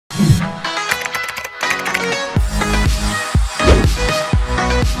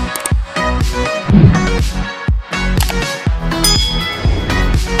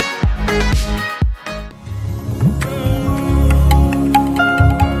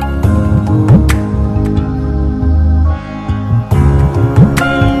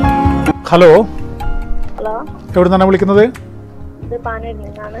Hello, hello, എവിടെ നിന്നാണ് വിളിക്കുന്നത്? ഇത് പാനൂരിൽ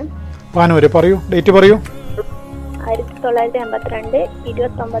നിന്നാണ്. പാനൂര്, പറയൂ, ഡേറ്റ് പറയൂ. 1982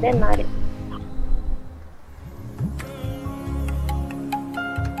 29/4.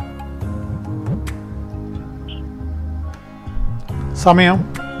 സമയം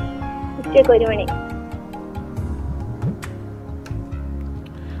ഉച്ചയ്ക്ക് 1 മണി.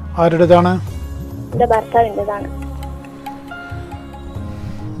 ആരുടേതാണ്? എൻ്റെ ഭർത്താവിൻ്റെതാണ്.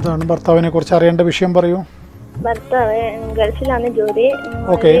 ഇതാണ് ഭർത്താവിനെ കുറിച്ച് അറിയേണ്ട വിഷയം, പറയൂ. ഭർത്താവ് ഗൾഫിലാണ് ജോലി.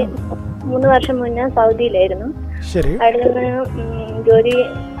 3 വർഷം മുന്നേ സൗദിയിലായിരുന്നു. ശരി. അവിടെ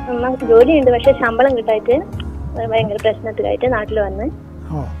നിന്ന് ജോലിയുണ്ട്, പക്ഷെ ശമ്പളം കിട്ടായിട്ട് ഭയങ്കര പ്രശ്നത്തിലായിട്ട് നാട്ടിൽ വന്ന്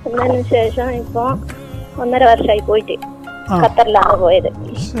എന്നതിന് ശേഷം ഇപ്പോൾ 1.5 വർഷമായി പോയിട്ട് ഖത്തറിലാണ് പോയത്.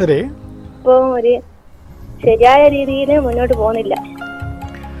 ശരി. ഇപ്പോൾ ഒരു ശരിയായ രീതിയിൽ മുന്നോട്ട് പോകുന്നില്ല.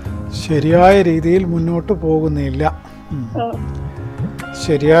 ശരിയായ രീതിയിൽ മുന്നോട്ട് പോകുന്നില്ല.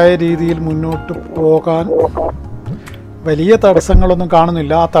 ശരിയായ രീതിയിൽ മുന്നോട്ട് പോകാൻ വലിയ തടസ്സങ്ങളൊന്നും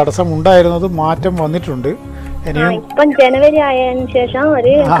കാണുന്നില്ല. ആ തടസ്സം ഉണ്ടായിരുന്നത് മാറ്റം വന്നിട്ടുണ്ട്. ഇപ്പം ജനുവരി ആയതിനു ശേഷം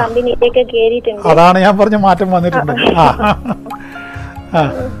ഒരു കമ്പനിയിലേക്ക് കേറിയിട്ടുണ്ട്. അതാണ് ഞാൻ പറഞ്ഞ മാറ്റം വന്നിട്ടുണ്ട്.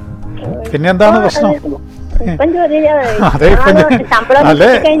 പിന്നെ എന്താണ് പ്രശ്നം? അതെ,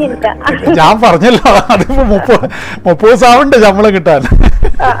 അല്ലേ, ഞാൻ പറഞ്ഞല്ലോ, അതിപ്പോ 30 ദിവസമുണ്ട് ശമ്പളം കിട്ടാൻ.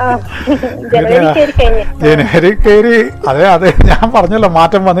 ജനുവരി കയറി. അതെ അതെ, ഞാൻ പറഞ്ഞല്ലോ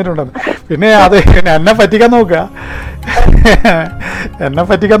മാറ്റം വന്നിട്ടുണ്ടെന്ന്. പിന്നെ അതെ, എന്നെ പറ്റിക്കാൻ നോക്കുക, എന്നെ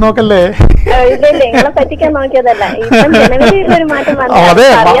പറ്റിക്കാൻ നോക്കല്ലേ. അതെ,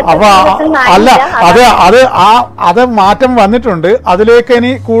 അപ്പൊ അല്ല, അത് മാറ്റം വന്നിട്ടുണ്ട്. അതിലേക്ക്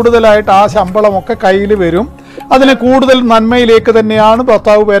ഇനി കൂടുതലായിട്ട് ആ ശമ്പളമൊക്കെ കയ്യിൽ വരും. അതിന് കൂടുതൽ നന്മയിലേക്ക് തന്നെയാണ്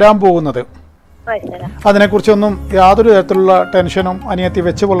ഭർത്താവ് വരാൻ പോകുന്നത്. അതിനെക്കുറിച്ചൊന്നും യാതൊരു തരത്തിലുള്ള ടെൻഷനും അനിയത്തി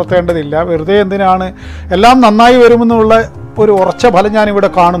വെച്ച് പുലർത്തേണ്ടതില്ല. വെറുതെ എന്തിനാണ്, എല്ലാം നന്നായി വരുമെന്നുള്ള ഒരു ഉറച്ച ഫലം ഞാനിവിടെ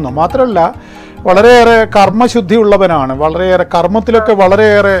കാണുന്നു. മാത്രമല്ല, വളരെയേറെ കർമ്മശുദ്ധി ഉള്ളവനാണ്, വളരെയേറെ കർമ്മത്തിലൊക്കെ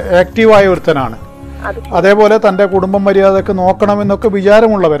വളരെയേറെ ആക്റ്റീവായ ഒരുത്തനാണ്. അതേപോലെ തൻ്റെ കുടുംബം മര്യാദക്ക് നോക്കണമെന്നൊക്കെ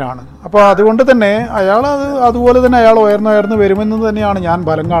വിചാരമുള്ളവനാണ്. അപ്പോൾ അതുകൊണ്ട് തന്നെ അതുപോലെ തന്നെ അയാൾ ഉയർന്നു വരുമെന്ന് തന്നെയാണ് ഞാൻ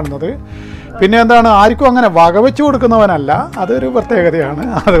ഫലം കാണുന്നത്. പിന്നെ എന്താണ്, ആർക്കും അങ്ങനെ വകവെച്ചു കൊടുക്കുന്നവനല്ല, അതൊരു പ്രത്യേകതയാണ്.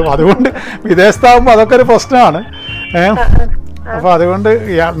 അതുകൊണ്ട് വിദേശത്താകുമ്പോൾ അതൊക്കെ ഒരു പ്രശ്നമാണ്. അപ്പോൾ അതുകൊണ്ട്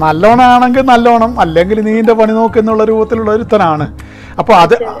നല്ലോണമാണെങ്കിൽ നല്ലോണം, അല്ലെങ്കിൽ നീൻ്റെ പണി നോക്കുന്നുള്ള രൂപത്തിലുള്ള ഒരുത്തനാണ്. അപ്പോൾ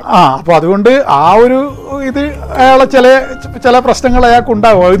അപ്പോൾ അതുകൊണ്ട് ആ ഒരു ഇത് അയാളെ ചില പ്രശ്നങ്ങൾ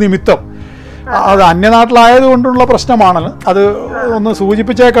അയാൾക്കുണ്ടാകും. അത് നിമിത്തം അത് അന്യനാട്ടിലായത് കൊണ്ടുള്ള പ്രശ്നമാണ്. അത് ഒന്ന്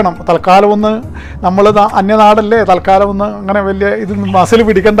സൂചിപ്പിച്ചേക്കണം. തൽക്കാലം ഒന്ന് നമ്മൾ അന്യനാടല്ലേ, തൽക്കാലം ഒന്ന് അങ്ങനെ വലിയ ഇത് മസിൽ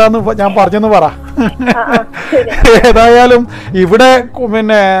പിടിക്കണ്ടെന്ന് ഞാൻ പറഞ്ഞെന്ന് പറ. ഏതായാലും ഇവിടെ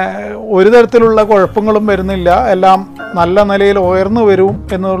പിന്നെ ഒരു തരത്തിലുള്ള കുഴപ്പങ്ങളും വരുന്നില്ല. എല്ലാം നല്ല നിലയിൽ ഉയർന്നു വരും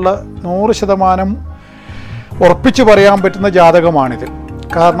എന്നുള്ള 100% ഉറപ്പിച്ചു പറയാൻ പറ്റുന്ന ജാതകമാണിത്.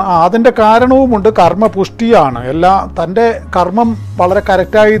 കാരണം അതിൻ്റെ കാരണവുമുണ്ട്, കർമ്മപുഷ്ടിയാണ്. തൻ്റെ കർമ്മം വളരെ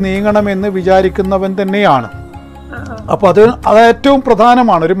കറക്റ്റായി നീങ്ങണമെന്ന് വിചാരിക്കുന്നവൻ തന്നെയാണ്. അപ്പോൾ അത് ഏറ്റവും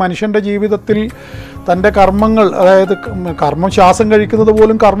പ്രധാനമാണ്. ഒരു മനുഷ്യൻ്റെ ജീവിതത്തിൽ തൻ്റെ കർമ്മങ്ങൾ, അതായത് കർമ്മം, ശ്വാസം കഴിക്കുന്നത്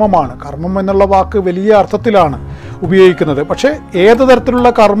പോലും കർമ്മമാണ്. കർമ്മം എന്നുള്ള വാക്ക് വലിയ അർത്ഥത്തിലാണ് ഉപയോഗിക്കുന്നത്. പക്ഷേ ഏത്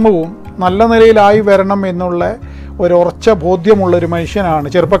തരത്തിലുള്ള കർമ്മവും നല്ല നിലയിലായി വരണം എന്നുള്ള ഒരു ഉറച്ച ബോധ്യമുള്ളൊരു മനുഷ്യനാണ്,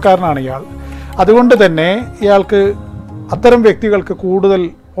 ചെറുപ്പക്കാരനാണ് ഇയാൾ. അതുകൊണ്ട് തന്നെ ഇയാൾക്ക് അത്തരം വ്യക്തികൾക്ക് കൂടുതൽ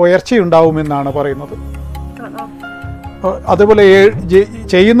ഉയർച്ചയുണ്ടാവുമെന്നാണ് പറയുന്നത്. അതുപോലെ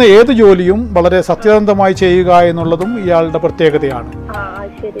ചെയ്യുന്ന ഏത് ജോലിയും വളരെ സത്യസന്ധമായി ചെയ്യുക എന്നുള്ളതും ഇയാളുടെ പ്രത്യേകതയാണ്.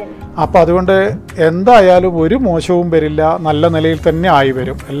 അപ്പം അതുകൊണ്ട് എന്തായാലും ഒരു മോശവും വരില്ല, നല്ല നിലയിൽ തന്നെ ആയി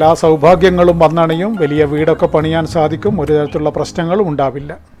വരും. എല്ലാ സൗഭാഗ്യങ്ങളും വന്നണിയും. വലിയ വീടൊക്കെ പണിയാൻ സാധിക്കും. ഒരു തരത്തിലുള്ള പ്രശ്നങ്ങളും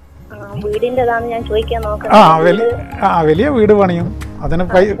ഉണ്ടാവില്ല. വലിയ വീട് പണിയും. അതിന്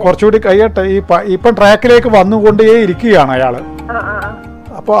കുറച്ചുകൂടി കഴിയട്ടെ. ഇപ്പം ട്രാക്കിലേക്ക് വന്നുകൊണ്ടേ ഇരിക്കുകയാണ് അയാൾ.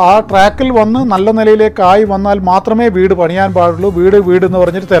 അപ്പോൾ ആ ട്രാക്കിൽ വന്ന് നല്ല നിലയിലേക്കായി വന്നാൽ മാത്രമേ വീട് പണിയാൻ പാടുള്ളൂ. വീട് എന്ന്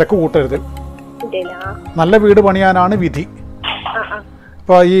പറഞ്ഞിട്ട് തിരക്ക് കൂട്ടരുത്. നല്ല വീട് പണിയാനാണ് വിധി.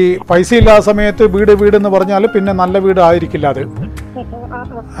 അപ്പോൾ ഈ പൈസ ഇല്ലാത്ത സമയത്ത് വീട് എന്ന് പറഞ്ഞാൽ പിന്നെ നല്ല വീട് ആയിരിക്കില്ല അത്.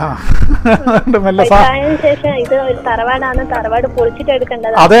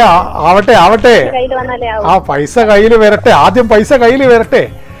 അതെ, ആവട്ടെ. ആ പൈസ കയ്യിൽ വരട്ടെ, ആദ്യം പൈസ കയ്യിൽ വരട്ടെ.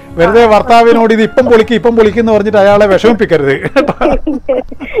 വെറുതെ ഭർത്താവിനോട് ഇത് ഇപ്പം പൊളിക്കെന്ന് പറഞ്ഞിട്ട് അയാളെ വിഷമിപ്പിക്കരുത്.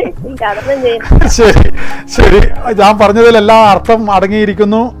 ശരി. ഞാൻ പറഞ്ഞതിലെല്ലാം അർത്ഥം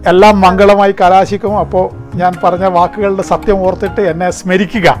അടങ്ങിയിരിക്കുന്നു. എല്ലാം മംഗളമായി കലാശിക്കും. അപ്പോൾ ഞാൻ പറഞ്ഞ വാക്കുകളുടെ സത്യം ഓർത്തിട്ട് എന്നെ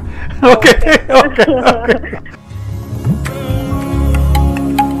സ്മരിക്കുക. ഓക്കെ.